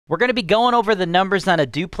We're going to be going over the numbers on a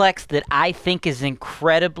duplex that I think is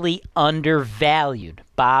incredibly undervalued.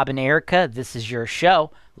 Bob and Erika, this is your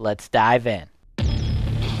show. Let's dive in.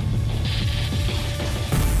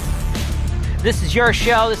 This is your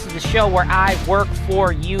show. This is the show where I work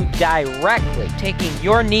for you directly, taking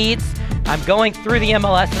your needs. I'm going through the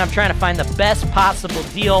MLS and I'm trying to find the best possible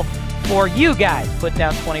deal for you guys. Put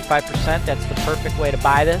down 25%. That's the perfect way to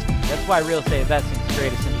buy this. That's why real estate investing is the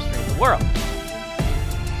greatest industry in the world.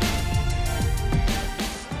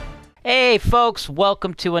 Hey folks,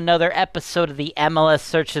 welcome to another episode of the MLS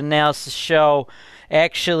Search Analysis Show.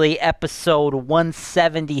 Actually, episode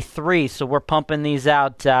 173. So we're pumping these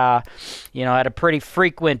out, at a pretty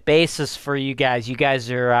frequent basis for you guys. You guys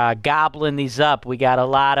are gobbling these up. We got a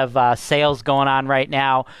lot of sales going on right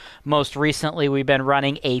now. Most recently, we've been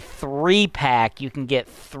running a 3-pack. You can get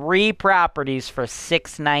 3 properties for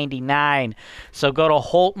 $6.99. So go to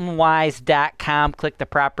HoltonWise.com, click the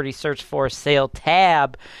Property Search for Sale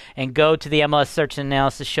tab, and go to the MLS Search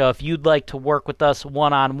Analysis Show if you'd like to work with us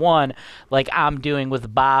one-on-one like I'm doing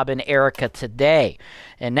with Bob and Erika today.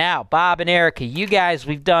 And now, Bob and Erika, you guys,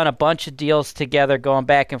 we've done a bunch of deals together going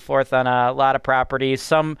back and forth on a lot of properties.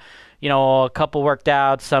 Some, a couple worked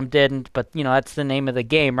out, some didn't, but, that's the name of the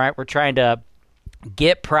game, right? We're trying to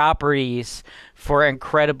get properties for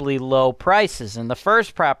incredibly low prices. And the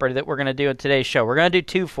first property that we're going to do in today's show, we're going to do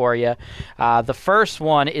 2 for you. The first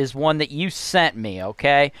one is one that you sent me,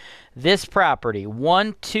 okay? This property,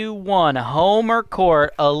 121 Homer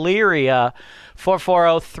Court, Elyria,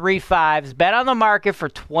 44035, has been on the market for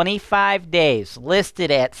 25 days,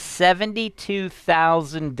 listed at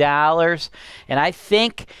 $72,000. And I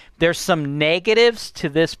think there's some negatives to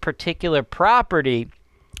this particular property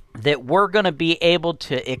that we're going to be able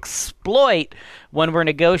to exploit when we're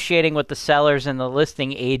negotiating with the sellers and the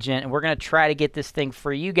listing agent. And we're going to try to get this thing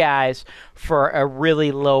for you guys for a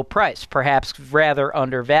really low price, perhaps rather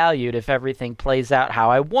undervalued if everything plays out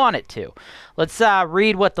how I want it to. Let's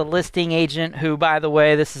read what the listing agent, who, by the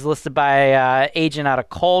way, this is listed by agent out of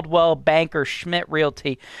Coldwell Banker Schmidt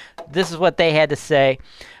Realty. This is what they had to say.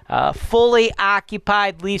 Fully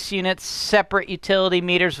occupied lease units, separate utility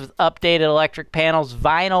meters with updated electric panels,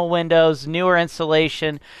 vinyl windows, newer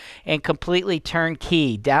insulation, and completely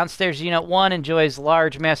turnkey. Downstairs Unit 1 enjoys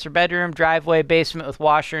large master bedroom, driveway, basement with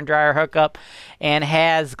washer and dryer hookup, and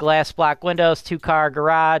has glass block windows, 2-car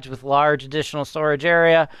garage with large additional storage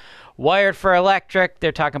area. Wired for electric,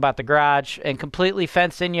 they're talking about the garage, and completely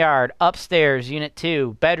fenced-in yard. Upstairs, Unit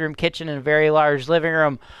 2, bedroom, kitchen, and a very large living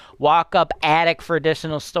room. Walk-up attic for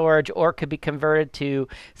additional storage, or could be converted to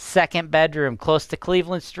second bedroom. Close to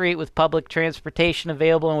Cleveland Street with public transportation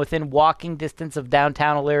available and within walking distance of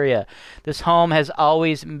downtown Elyria. This home has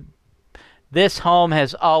always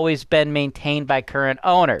been maintained by current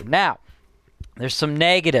owner. Now, there's some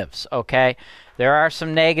negatives, okay? There are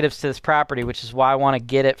some negatives to this property, which is why I want to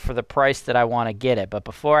get it for the price that I want to get it. But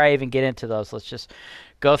before I even get into those, let's just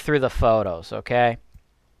go through the photos, okay?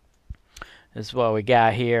 This is what we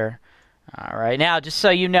got here. All right. Now, just so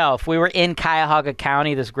you know, if we were in Cuyahoga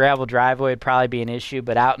County, this gravel driveway would probably be an issue.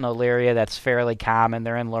 But out in Elyria, that's fairly common.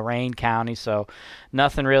 They're in Lorain County, so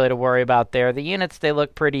nothing really to worry about there. The units, they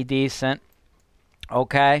look pretty decent.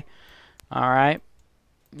 Okay. All right.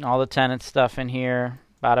 All the tenant stuff in here.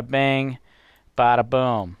 Bada bing, bada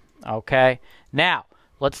boom. Okay. Now,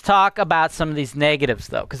 let's talk about some of these negatives,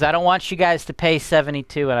 though, because I don't want you guys to pay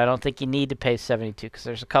 $72, and I don't think you need to pay $72 because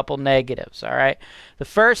there's a couple negatives, all right? The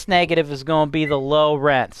first negative is going to be the low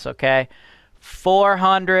rents, okay?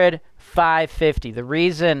 $400, $550. The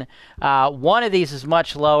reason one of these is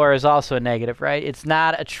much lower is also a negative, right? It's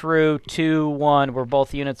not a true 2-1 where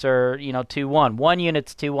both units are, 2-1. One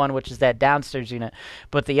unit's 2-1, which is that downstairs unit,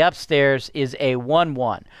 but the upstairs is a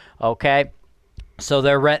 1-1, okay? So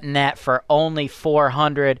they're renting that for only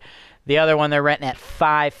 $400. The other one they're renting at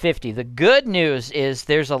 $550. The good news is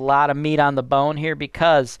there's a lot of meat on the bone here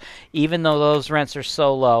because even though those rents are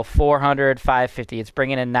so low, $400, $550, it's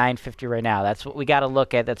bringing in $950 right now. That's what we got to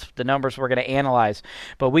look at. That's the numbers we're going to analyze.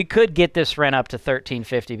 But we could get this rent up to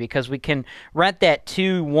 $1350 because we can rent that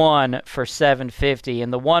 2-1 for $750,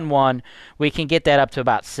 and the 1-1 we can get that up to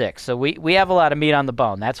about $6. So we have a lot of meat on the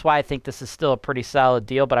bone. That's why I think this is still a pretty solid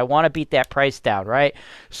deal, but I want to beat that price down, right?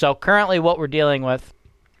 So currently what we're dealing with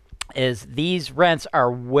is these rents are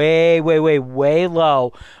way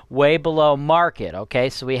low, way below market, okay?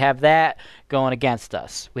 So we have that going against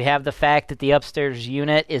us. We have the fact that the upstairs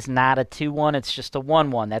unit is not a 2-1, it's just a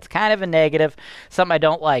 1-1. That's kind of a negative, something I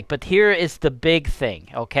don't like. But here is the big thing,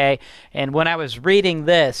 okay? And when I was reading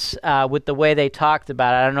this, with the way they talked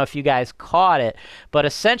about it, I don't know if you guys caught it, but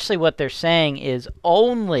essentially what they're saying is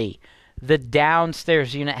only the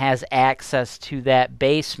downstairs unit has access to that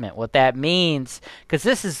basement. What that means, because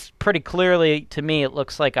this is pretty clearly, to me, it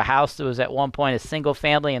looks like a house that was at one point a single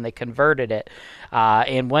family and they converted it.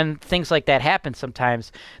 And when things like that happen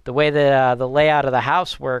sometimes, the way that the layout of the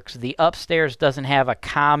house works, the upstairs doesn't have a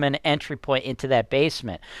common entry point into that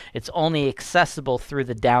basement. It's only accessible through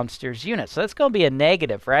the downstairs unit. So that's going to be a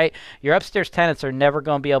negative, right? Your upstairs tenants are never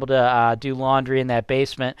going to be able to do laundry in that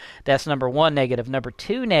basement. That's number one negative. Number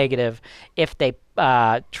two negative, if they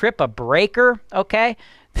trip a breaker, okay?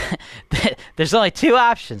 There's only two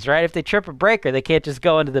options, right? If they trip a breaker, they can't just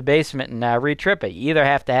go into the basement and re-trip it. You either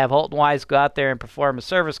have to have Holton Wise go out there and perform a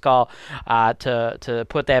service call to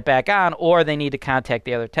put that back on, or they need to contact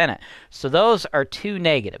the other tenant. So those are two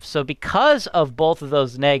negatives. So because of both of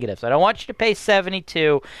those negatives, I don't want you to pay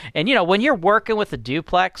 $72. And, you know, when you're working with a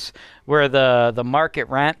duplex where the market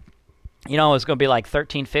rent, you know, it's going to be like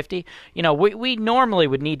 $13.50. You know, we normally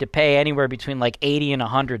would need to pay anywhere between like $80 and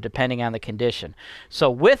 $100 depending on the condition.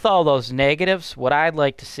 So with all those negatives, what I'd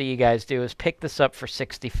like to see you guys do is pick this up for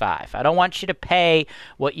 $65. I don't want you to pay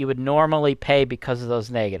what you would normally pay because of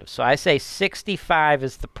those negatives. So I say $65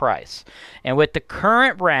 is the price. And with the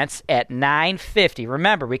current rents at $9.50,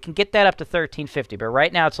 remember, we can get that up to $13.50, but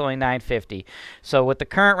right now it's only $9.50. So with the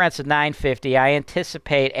current rents at $9.50, I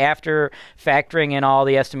anticipate after factoring in all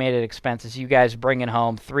the estimated expenses, you guys bringing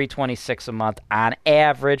home $326 a month on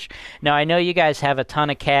average. Now, I know you guys have a ton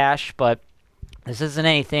of cash, but this isn't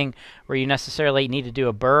anything where you necessarily need to do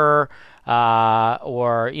a BRRRR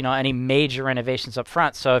or, you know, any major renovations up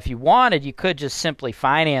front. So if you wanted, you could just simply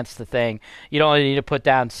finance the thing. You'd only need to put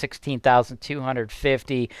down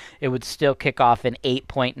 $16,250. It would still kick off an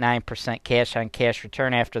 8.9% cash-on-cash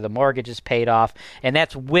return after the mortgage is paid off, and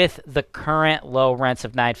that's with the current low rents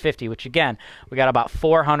of $950, which again, we got about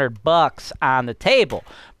 $400 on the table.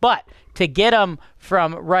 But to get them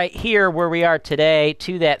from right here where we are today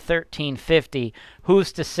to that $13.50,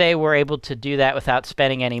 who's to say we're able to do that without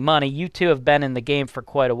spending any money? You two have been in the game for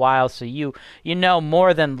quite a while, so you know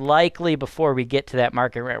more than likely before we get to that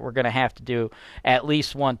market rent, we're going to have to do at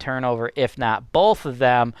least one turnover, if not both of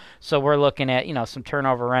them. So we're looking at, you know, some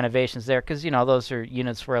turnover renovations there because, you know, those are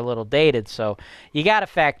units were a little dated, so you got to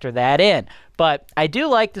factor that in. But I do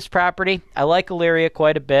like this property. I like Elyria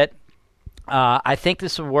quite a bit. I think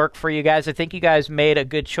this will work for you guys. I think you guys made a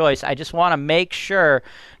good choice. I just want to make sure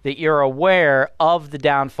that you're aware of the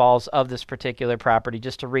downfalls of this particular property.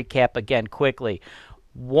 Just to recap again quickly.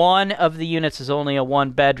 One of the units is only a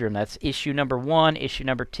one-bedroom. That's issue number one. Issue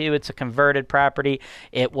number two, it's a converted property.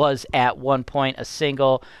 It was at one point a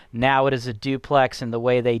single. Now it is a duplex, and the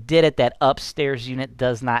way they did it, that upstairs unit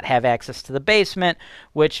does not have access to the basement,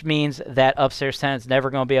 which means that upstairs tenant's never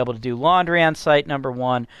going to be able to do laundry on site, number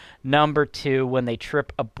one. Number two, when they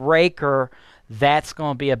trip a breaker, that's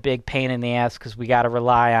going to be a big pain in the ass because we got to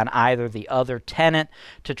rely on either the other tenant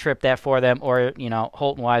to trip that for them, or, you know,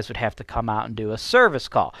 Holton Wise would have to come out and do a service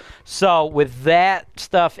call. So with that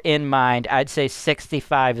stuff in mind, I'd say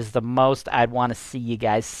 $65 is the most I'd want to see you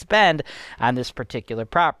guys spend on this particular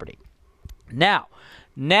property. Now,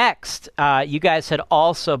 next, you guys had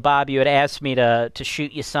also, Bob, you had asked me to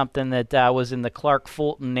shoot you something that was in the Clark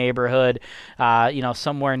Fulton neighborhood, you know,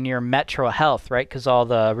 somewhere near Metro Health, right? Because all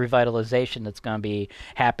the revitalization that's going to be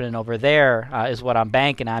happening over there is what I'm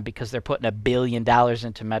banking on, because they're putting $1 billion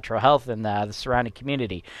into Metro Health and the surrounding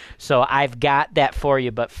community. So I've got that for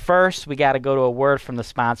you. But first, we got to go to a word from the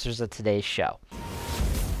sponsors of today's show.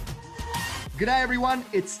 G'day everyone,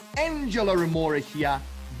 it's Angela Remora here,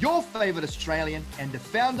 your favorite Australian and the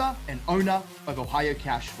founder and owner of Ohio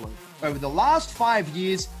Cashflow. Over the last 5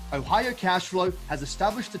 years, Ohio Cashflow has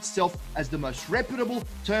established itself as the most reputable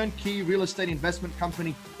turnkey real estate investment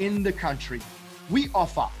company in the country. We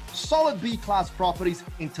offer solid B-class properties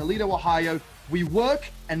in Toledo, Ohio. We work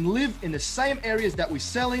and live in the same areas that we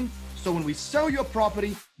sell in, so when we sell your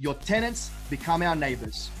property, your tenants become our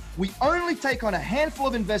neighbors. We only take on a handful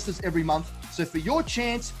of investors every month, so for your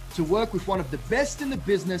chance to work with one of the best in the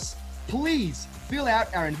business, please fill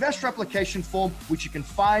out our investor application form, which you can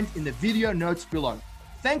find in the video notes below.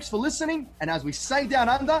 Thanks for listening, and as we say down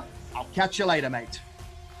under, I'll catch you later, mate.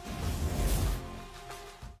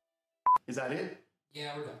 Is that it?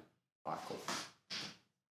 Yeah, we're done. All right, cool.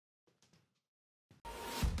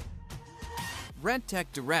 RentTech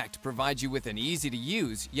Direct provides you with an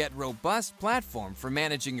easy-to-use yet robust platform for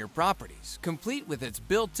managing your properties, complete with its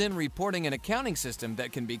built-in reporting and accounting system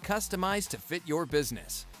that can be customized to fit your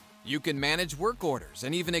business. You can manage work orders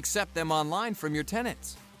and even accept them online from your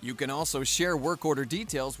tenants. You can also share work order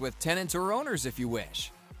details with tenants or owners if you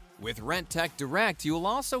wish. With RentTech Direct, you will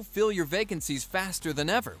also fill your vacancies faster than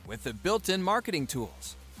ever with the built-in marketing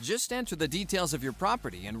tools. Just enter the details of your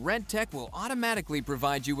property and RentTech will automatically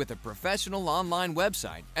provide you with a professional online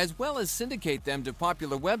website, as well as syndicate them to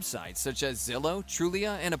popular websites such as Zillow,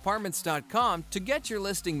 Trulia, and Apartments.com to get your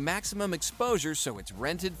listing maximum exposure so it's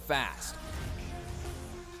rented fast.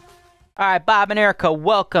 All right, Bob and Erika,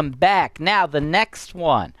 welcome back. Now, the next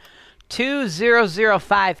one,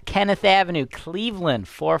 2005 Kenneth Avenue, Cleveland,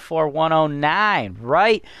 44109,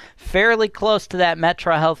 right? Fairly close to that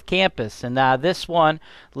Metro Health campus. And this one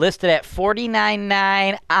listed at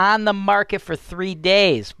 $49,900 on the market for 3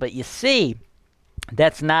 days. But you see,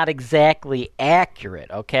 that's not exactly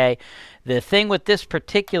accurate, okay? The thing with this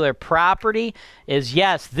particular property is,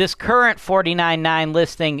 yes, this current $49,900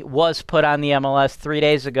 listing was put on the MLS 3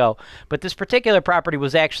 days ago, but this particular property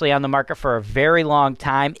was actually on the market for a very long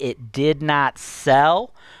time. It did not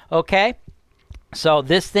sell, okay? So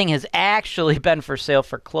this thing has actually been for sale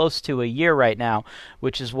for close to a year right now,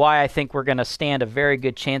 which is why I think we're going to stand a very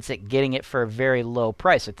good chance at getting it for a very low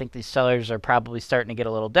price. I think these sellers are probably starting to get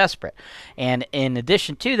a little desperate. And in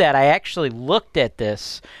addition to that, I actually looked at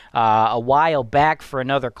this a while back for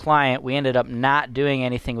another client. We ended up not doing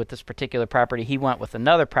anything with this particular property. He went with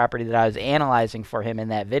another property that I was analyzing for him in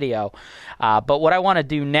that video. But what I want to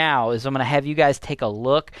do now is I'm going to have you guys take a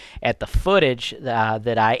look at the footage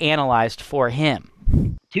that I analyzed for him.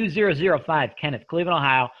 2005 Kenneth, Cleveland,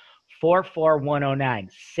 Ohio, 44109.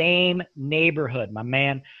 Same neighborhood, my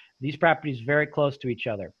man. These properties very close to each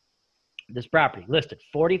other. This property listed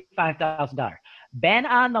 $45,000. Been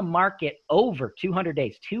on the market over 200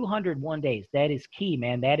 days, 201 days. That is key,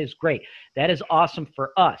 man. That is great. That is awesome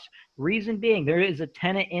for us. Reason being, there is a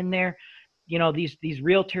tenant in there. You know, these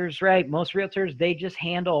realtors, right? Most realtors, they just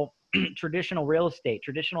handle traditional real estate,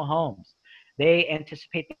 traditional homes. They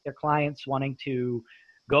anticipate their clients wanting to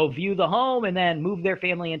go view the home and then move their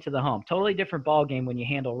family into the home. Totally different ballgame when you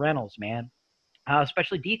handle rentals, man.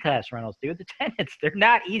 Especially D-class rentals, dude. The tenants, they're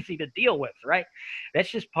not easy to deal with, right?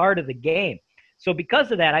 That's just part of the game. So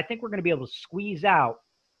because of that, I think we're going to be able to squeeze out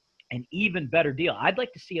an even better deal. I'd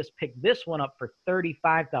like to see us pick this one up for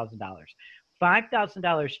 $35,000.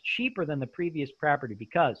 $5,000 cheaper than the previous property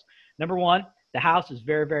because, number one, the house is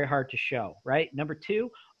very, very hard to show, right? Number two,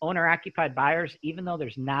 owner-occupied buyers, even though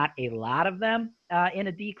there's not a lot of them in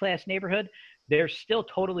a D-class neighborhood, they're still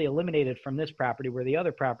totally eliminated from this property where the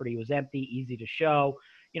other property was empty, easy to show.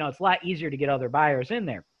 You know, it's a lot easier to get other buyers in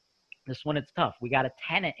there. This one, it's tough. We got a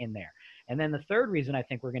tenant in there. And then the third reason I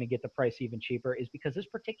think we're going to get the price even cheaper is because this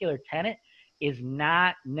particular tenant is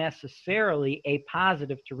not necessarily a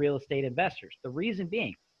positive to real estate investors. The reason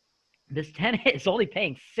being, this tenant is only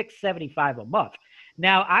paying $675 a month.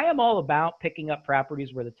 Now, I am all about picking up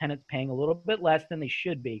properties where the tenant's paying a little bit less than they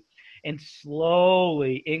should be and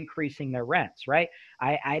slowly increasing their rents, right?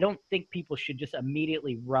 I don't think people should just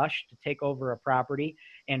immediately rush to take over a property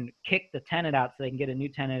and kick the tenant out so they can get a new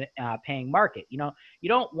tenant paying market. You know, you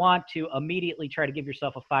don't want to immediately try to give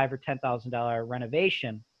yourself a $5,000 or $10,000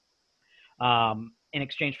 renovation in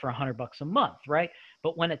exchange for $100 a month, right?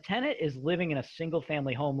 But when a tenant is living in a single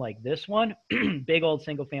family home like this one, big old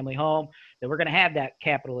single family home, then we're going to have that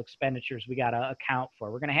capital expenditures we got to account for.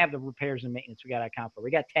 We're going to have the repairs and maintenance we got to account for. We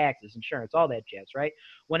got taxes, insurance, all that jazz, right?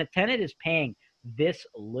 When a tenant is paying this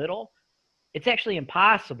little, it's actually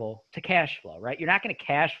impossible to cash flow, right? You're not going to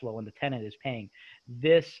cash flow when the tenant is paying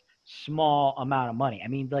this small amount of money. I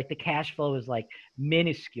mean, like the cash flow is like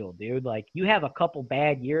minuscule, dude. Like you have a couple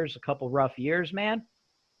bad years, a couple rough years, man,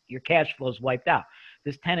 your cash flow is wiped out.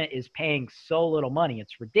 This tenant is paying so little money.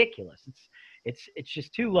 It's ridiculous. It's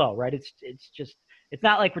just too low, right? It's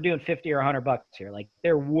not like we're doing 50 or $100 here. Like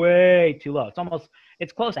they're way too low.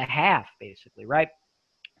 It's close to half basically, right?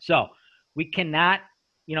 So we cannot,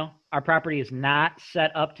 you know, our property is not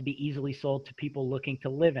set up to be easily sold to people looking to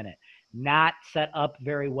live in it. Not set up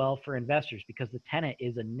very well for investors because the tenant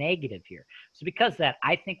is a negative here. So because of that,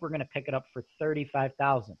 I think we're going to pick it up for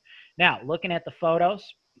 $35,000. Now, looking at the photos,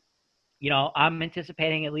 you know, I'm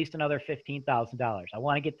anticipating at least another $15,000. I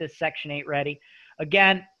want to get this Section 8 ready.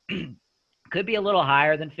 Again, could be a little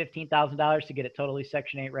higher than $15,000 to get it totally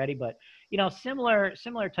Section 8 ready, but, you know, similar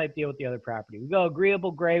type deal with the other property. We go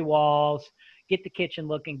agreeable gray walls, get the kitchen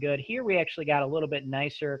looking good. Here we actually got a little bit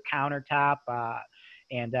nicer countertop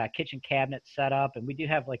and kitchen cabinet setup, and we do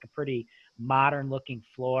have like a pretty modern looking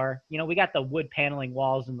floor. You know, we got the wood paneling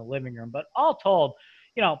walls in the living room, but all told,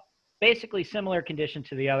 you know, basically similar condition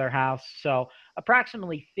to the other house. So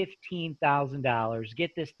approximately $15,000. Get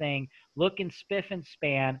this thing looking spiff and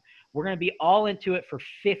span. We're going to be all into it for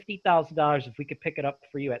 $50,000 if we could pick it up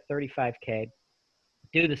for you at $35K.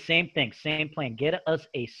 Do the same thing, same plan. Get us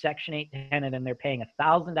a Section 8 tenant and they're paying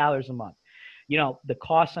 $1,000 a month. you know, the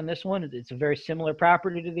cost on this one, it's a very similar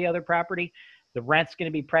property to the other property. The rent's going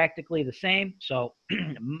to be practically the same. So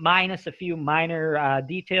minus a few minor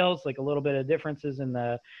details, like a little bit of differences in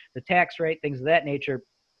the tax rate, things of that nature,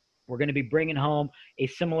 we're going to be bringing home a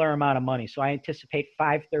similar amount of money. So I anticipate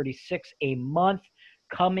 $536 a month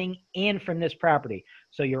coming in from this property.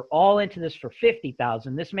 So you're all into this for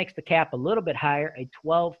 $50,000. This makes the cap a little bit higher, a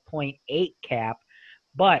 12.8 cap.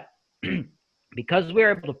 But because we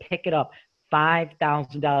were able to pick it up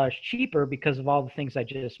 $5,000 cheaper because of all the things I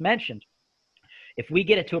just mentioned, if we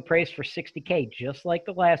get it to appraise for $60K, just like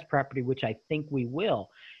the last property, which I think we will,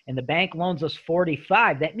 and the bank loans us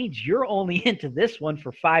 $45,000, that means you're only into this one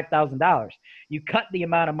for $5,000. You cut the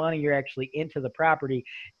amount of money you're actually into the property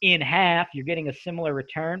in half. You're getting a similar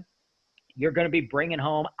return. You're going to be bringing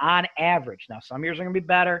home on average. Now, some years are going to be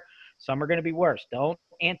better. Some are going to be worse. Don't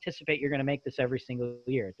anticipate you're going to make this every single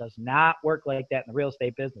year. It does not work like that in the real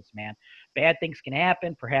estate business, man. Bad things can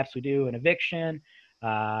happen. Perhaps we do an eviction.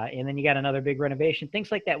 And then you got another big renovation.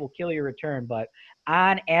 Things like that will kill your return. But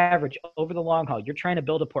on average, over the long haul, you're trying to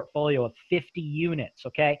build a portfolio of 50 units,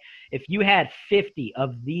 okay? If you had 50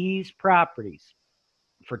 of these properties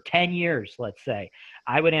for 10 years, let's say,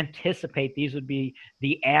 I would anticipate these would be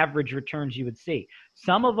the average returns you would see.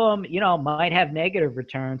 Some of them, you know, might have negative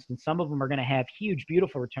returns, and some of them are going to have huge,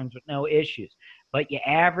 beautiful returns with no issues. But you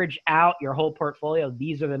average out your whole portfolio,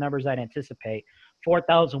 these are the numbers I'd anticipate.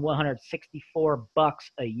 $4,164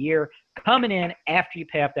 a year coming in after you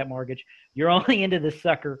pay off that mortgage. You're only into this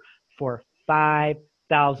sucker for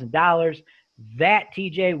 $5,000. That,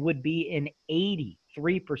 TJ, would be an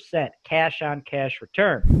 83% cash on cash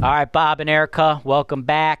return. All right, Bob and Erika, welcome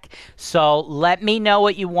back. So let me know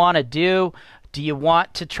what you want to do. Do you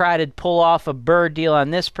want to try to pull off a BRRRR deal on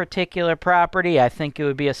this particular property? I think it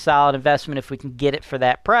would be a solid investment if we can get it for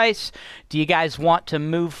that price. Do you guys want to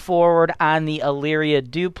move forward on the Elyria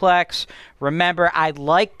duplex? Remember, I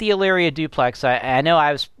like the Elyria duplex. I know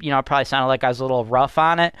I was, you know, probably sounded like I was a little rough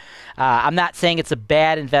on it. I'm not saying it's a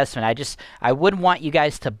bad investment. I wouldn't want you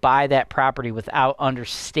guys to buy that property without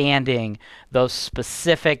understanding those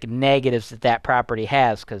specific negatives that that property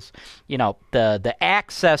has, because, you know, the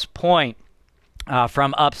access point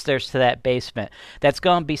from upstairs to that basement, that's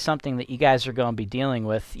going to be something that you guys are going to be dealing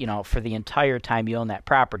with, you know, for the entire time you own that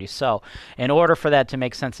property. So in order for that to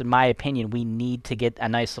make sense, in my opinion, we need to get a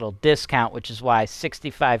nice little discount, which is why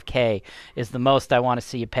 $65K is the most I want to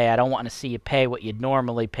see you pay. I don't want to see you pay what you'd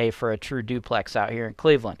normally pay for a true duplex out here in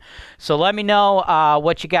Cleveland. So let me know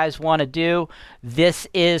what you guys want to do. This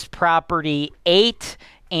is property 8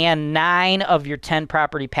 and 9 of your 10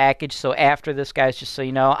 property package. So after this, guys, just so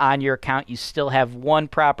you know, on your account, you still have 1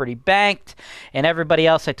 property banked. And everybody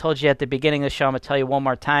else, I told you at the beginning of the show, I'm going to tell you one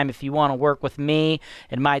more time, if you want to work with me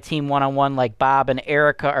and my team one-on-one like Bob and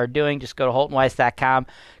Erika are doing, just go to HoltonWise.com.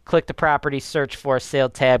 Click the property search for sale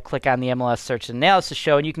tab, click on the MLS Search Analysis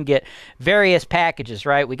Show, and you can get various packages,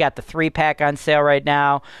 right? We got the 3-pack on sale right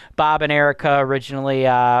now. Bob and Erika originally,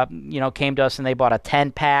 you know, came to us and they bought a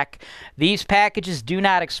 10-pack. These packages do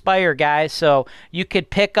not expire, guys, so you could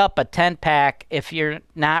pick up a 10-pack. If you're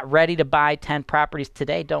not ready to buy 10 properties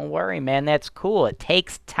today, don't worry, man. That's cool. It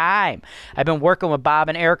takes time. I've been working with Bob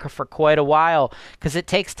and Erika for quite a while because it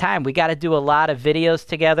takes time. We got to do a lot of videos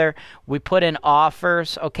together. We put in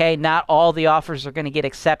offers, okay? Not all the offers are going to get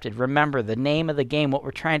accepted. Remember, the name of the game, what we're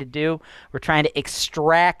trying to do, we're trying to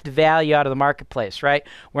extract value out of the marketplace, right?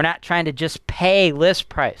 We're not trying to just pay list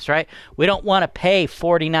price, right? We don't want to pay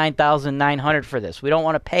 $49,900 for this. We don't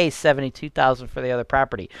want to pay $72,000 for the other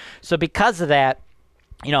property. So because of that,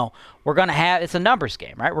 you know, we're going to have, it's a numbers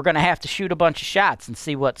game, right? We're going to have to shoot a bunch of shots and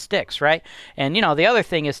see what sticks, right? And, you know, the other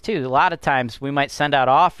thing is, too, a lot of times we might send out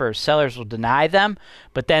offers, sellers will deny them,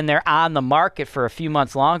 but then they're on the market for a few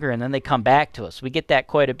months longer, and then they come back to us. We get that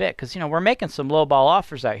quite a bit because, you know, we're making some lowball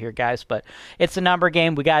offers out here, guys, but it's a number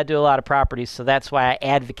game. We got to do a lot of properties, so that's why I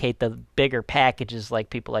advocate the bigger packages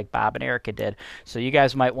like people like Bob and Erika did. So you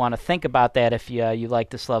guys might want to think about that if you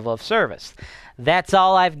like this level of service. That's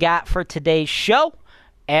all I've got for today's show.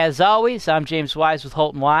 As always, I'm James Wise with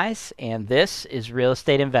Holton Wise, and this is Real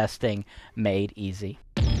Estate Investing Made Easy.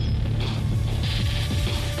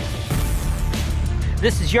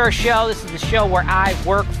 This is your show. This is the show where I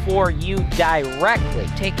work for you directly,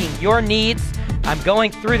 taking your needs. I'm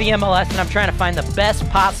going through the MLS, and I'm trying to find the best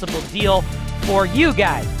possible deal for you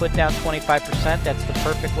guys. Put down 25%. That's the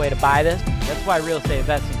perfect way to buy this. That's why real estate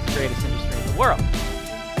investing is the greatest industry in the world.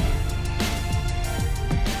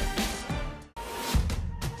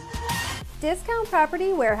 Discount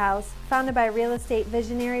Property Warehouse, founded by real estate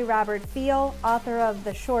visionary Robert Fiel, author of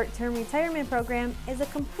The Short-Term Retirement Program, is a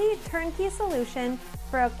complete turnkey solution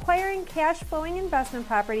for acquiring cash-flowing investment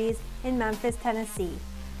properties in Memphis, Tennessee.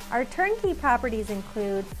 Our turnkey properties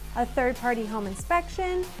include a third-party home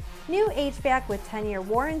inspection, new HVAC with 10-year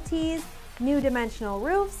warranties, new dimensional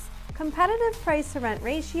roofs, competitive price-to-rent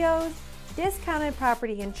ratios, discounted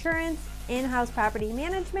property insurance, in-house property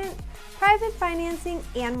management, private financing,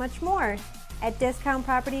 and much more. At Discount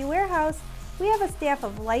Property Warehouse, we have a staff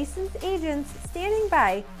of licensed agents standing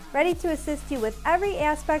by, ready to assist you with every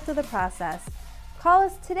aspect of the process. Call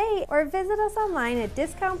us today or visit us online at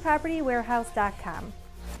discountpropertywarehouse.com.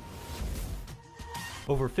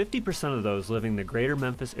 Over 50% of those living in the greater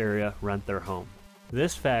Memphis area rent their home.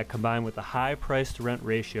 This fact, combined with the high price-to-rent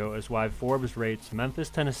ratio, is why Forbes rates Memphis,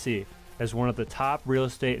 Tennessee as one of the top real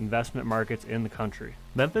estate investment markets in the country.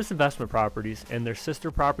 Memphis Investment Properties and their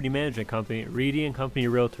sister property management company, Reedy & Company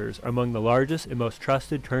Realtors, are among the largest and most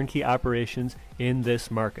trusted turnkey operations in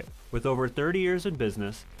this market. With over 30 years in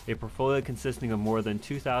business, a portfolio consisting of more than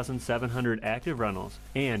 2,700 active rentals,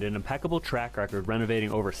 and an impeccable track record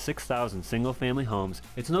renovating over 6,000 single-family homes,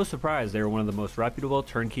 it's no surprise they are one of the most reputable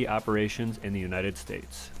turnkey operations in the United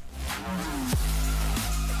States.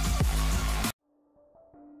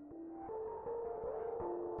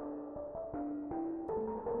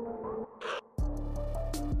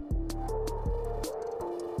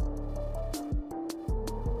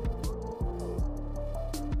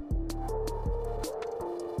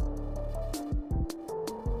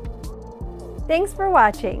 Thanks for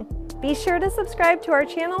watching. Be sure to subscribe to our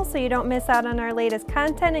channel so you don't miss out on our latest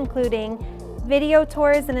content, including video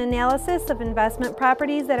tours and analysis of investment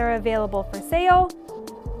properties that are available for sale,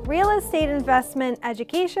 real estate investment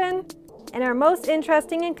education, and our most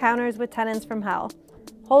interesting encounters with tenants from hell.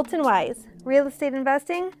 Holton Wise, real estate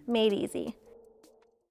investing made easy.